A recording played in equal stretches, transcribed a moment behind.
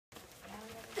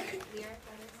here,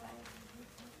 other side.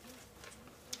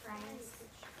 Friends.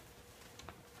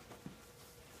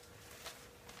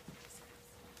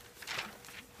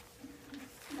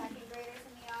 Second graders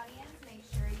in the audience, make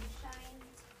sure you shine.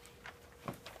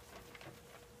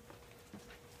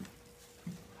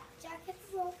 Jack hit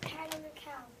the rope tied on the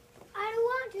cow. I don't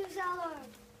want to sell her.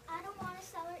 I don't want to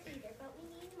sell her either, but we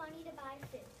need money to buy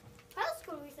food. What else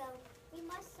can we sell? We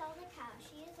must sell the cow.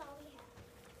 She is all we have.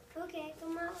 Okay,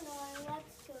 come on, Noah,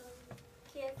 let's go.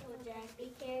 Careful, Jack.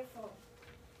 Be careful.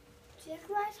 Jack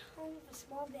rides home with a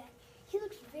small bag. He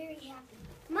looks very happy.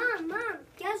 Mom,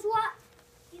 guess what?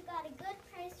 You got a good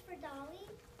price for Dolly?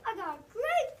 I got a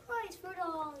great price for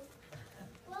Dolly.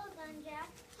 Well done,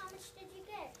 Jack. How much did you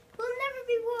get? We'll never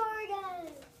be poor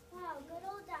again. Wow, good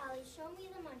old Dolly. Show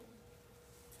me the money.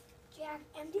 Jack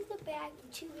empties the bag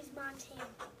into his mom's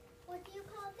hand. What do you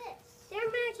call this? They're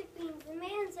magic beans. The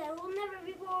man said we'll never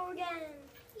be poor again.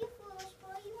 You foolish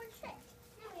boy, you were tricked.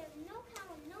 Now we have no cow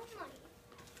and no money.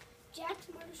 Jack's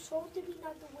mother throws the bean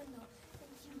out the window,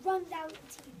 and he runs out in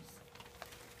tears.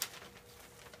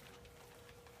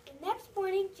 The next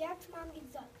morning, Jack's mom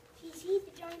gets up. She sees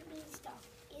the giant beanstalk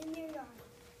in their yard.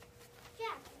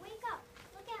 Jack, wake up.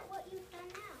 Look at what you've done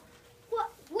now.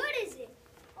 What is it?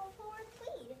 A forward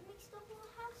pleat. It makes the whole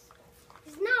house go.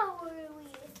 It's not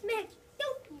really. It's magic.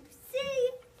 Don't you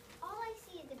see? All I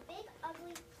see is a big,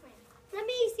 ugly plant. Let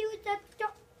me see what's up.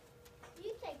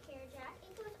 You take care, Jack.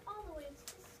 It goes all the way to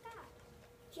the sky.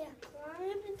 Jack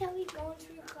climbs until he's going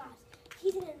through the clouds.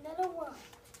 He's in another world.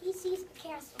 He sees the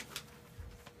castle.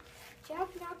 Jack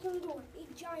knocks on the door.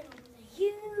 A giant opens a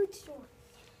huge door.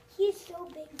 He's so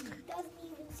big he doesn't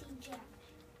even see Jack.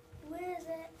 Where is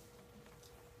it?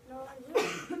 No one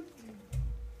here.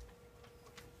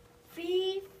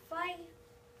 Free, fight,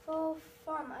 full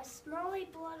from a smelly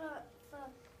blood of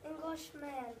the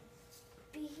Englishman.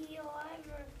 Be he alive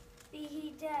or be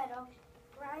he dead, I'll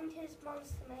grind his bones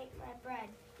to make my bread.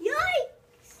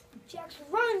 Yikes! Jack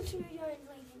runs through the giant's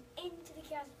legs and into the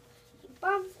castle. He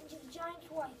bumps into the giant's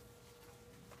wife.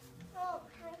 Oh,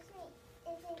 how sweet.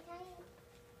 It's a tiny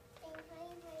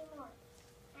more.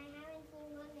 I haven't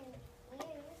seen one in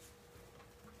years.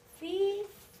 Fee,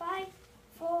 fi,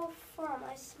 fo, fum.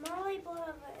 A smelly blood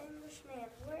of an Englishman.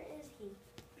 Where is he?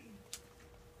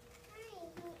 Hi, he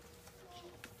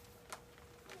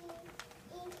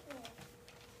eats me.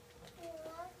 He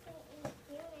loves to eat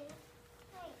humans.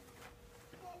 Hi,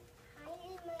 hide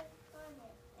in my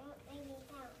closet. Don't make me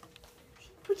down.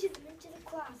 She pushes him into the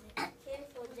closet.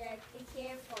 Careful, Jack. Be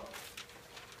careful.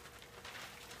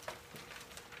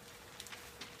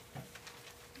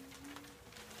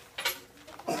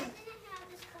 If I didn't have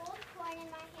this gold coin in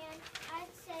my hand,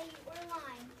 I'd say you were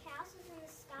lying. Castles in the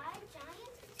sky,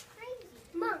 giants, it's crazy.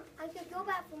 Mom, I could go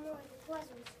back for more. The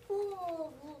closet was full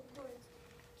of gold coins.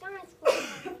 Giant's coins.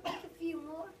 Take a few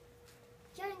more.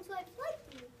 Giant's wife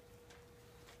liked you.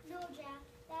 No, Jack,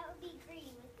 that would be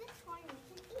greedy. With this coin, we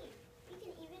can eat. We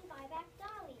can even buy back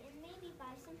Dolly and maybe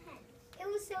buy some hens. It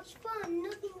was such fun.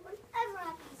 Nothing would ever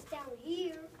happens down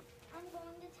here. I'm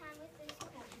going to town with this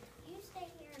coin. You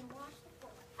stay here and wash the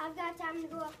floor. I've got time to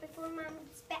go up before Mom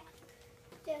gets back.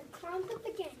 Dad climbs up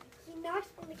again. He knocks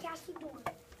on the castle door.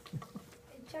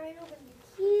 The giant opens a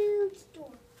huge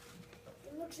door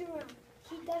and looks around.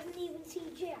 He doesn't even see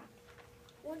Jack.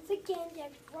 Once again,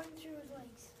 Jack runs through his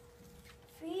legs.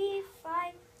 3,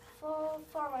 5, 4,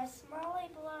 4. A smelly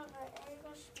blood of an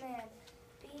Englishman.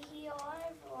 Be he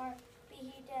alive or be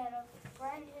he dead? I'll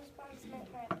grind his bones to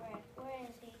make my bread. Where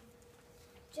is he?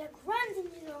 Jack runs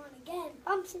into the door again,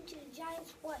 bumps into the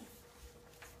giant's wife.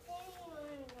 There you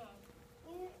are again.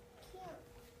 You're cute,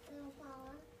 little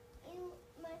Paula. You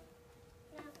must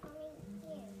not coming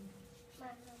here, my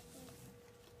husband.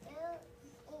 They'll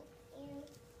eat you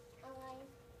alive.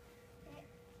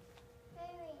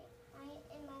 Hurry, I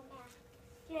in my back.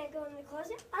 Can I go in the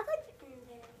closet? I'd like to go in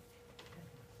there.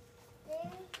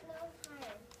 There's no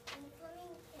harm. I'm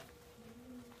coming in.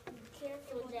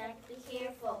 Careful, Jack. Be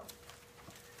careful.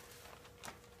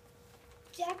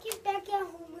 Jack is back at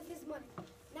home with his money.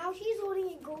 Now he's holding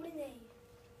a golden egg.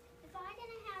 If I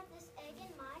didn't have this egg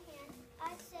in my hand,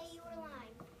 I'd say you were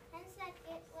lying. Hens that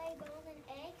lay golden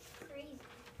eggs, crazy.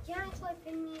 Giant's wife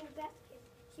hid me in a basket.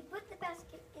 She put the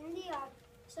basket in the yard,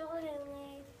 saw it and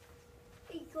laid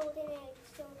a golden egg.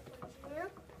 So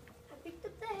I picked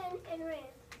up the hen and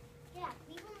ran. Jack,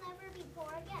 we will never be poor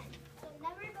again, so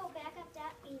never go back up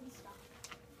that beanstalk.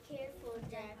 Careful,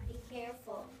 Jack. Be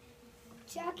careful.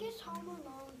 Jack is home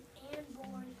alone and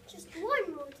bored. Just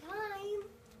one more time.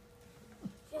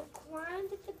 Jack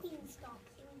climbs at the beanstalk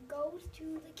and goes to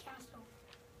the castle.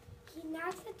 He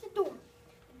knocks at the door.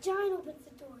 The giant opens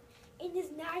the door. in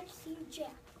his Majesty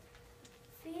Jack.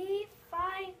 Fee,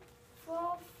 fi,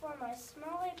 fo, from a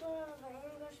smelly blood of an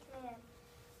English man.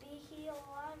 Be he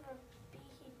alive or be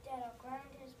he dead, I'll grind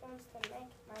his bones to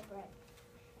make my bread.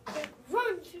 Jack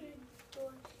runs through the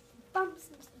door and bumps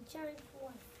into the giant's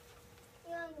wife.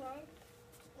 Young man,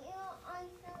 you are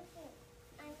so sick.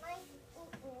 I might eat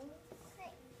you.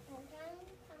 Sick. The giant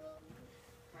coming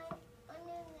hide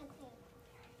under the table.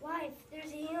 Wife,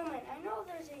 there's a human. I know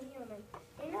there's a human.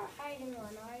 You're not hiding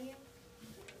one, are you?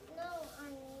 No, I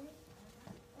mean,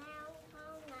 now,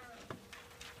 calm down.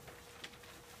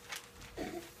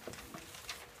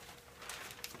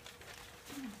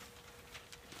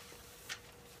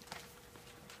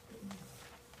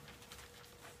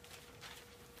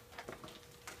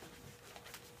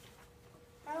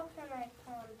 How can I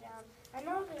calm down? I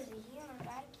know there's a human, but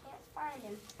I can't find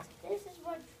him. This is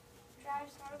what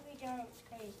drives hungry giants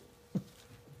crazy.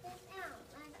 Sit down.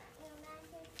 Let your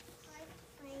magic heart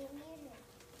play music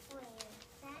for you.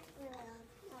 That will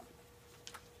help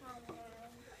calm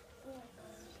down your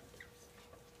bones.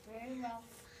 Very well.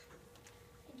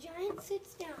 The giant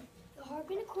sits down. The harp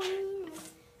in a corner of the room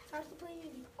starts to play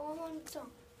music all on its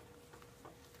own.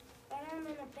 But I'm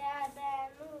in a bad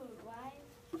mood, wife.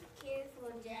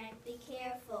 Careful, Jack. Be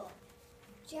careful.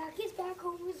 Jack is back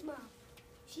home with his mom.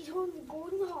 She's holding the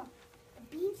golden harp. A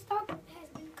beanstalk has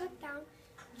been cut down.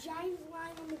 The giant is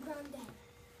lying on the ground dead.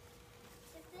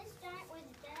 If this giant was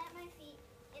dead at my feet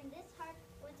and this harp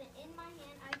wasn't in my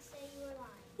hand, I'd say you were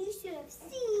lying. You should have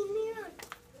seen me run.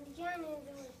 When the giant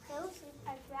was close,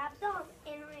 I grabbed on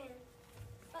and ran.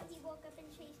 But he woke up and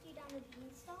chased you down the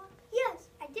beanstalk? Yes,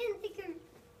 I didn't think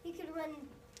he could run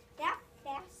that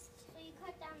fast. So you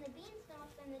cut down the beanstalk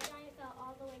and the giant fell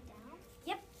all the way down?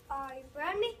 Yep, you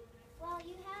brand me? Well,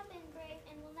 you have been brave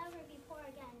and will never be poor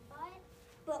again, but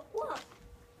But what?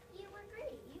 you were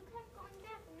greedy. You kept going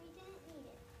back when we didn't need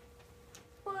it.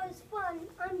 Well, it's fun.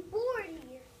 I'm bored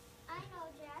here. I know,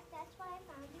 Jack. That's why I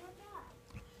found you a job.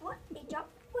 What? A job?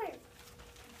 Where?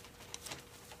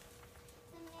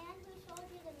 The man who sold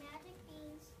you the magic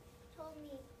beans told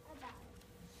me about it.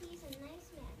 He's a nice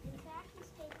man. In fact, he's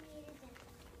taking me to dinner.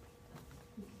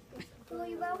 Tell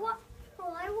you about what?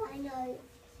 Well, I know.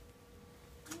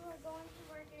 You are going to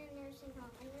work in a nursing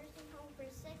home for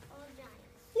sick old giants.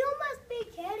 You must be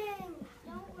kidding.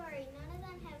 Don't worry, none of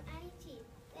them have any teeth.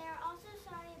 They are also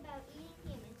sorry about eating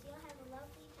humans. You'll have a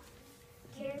lovely time.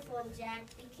 Careful, Jack.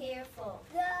 Be careful.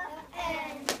 The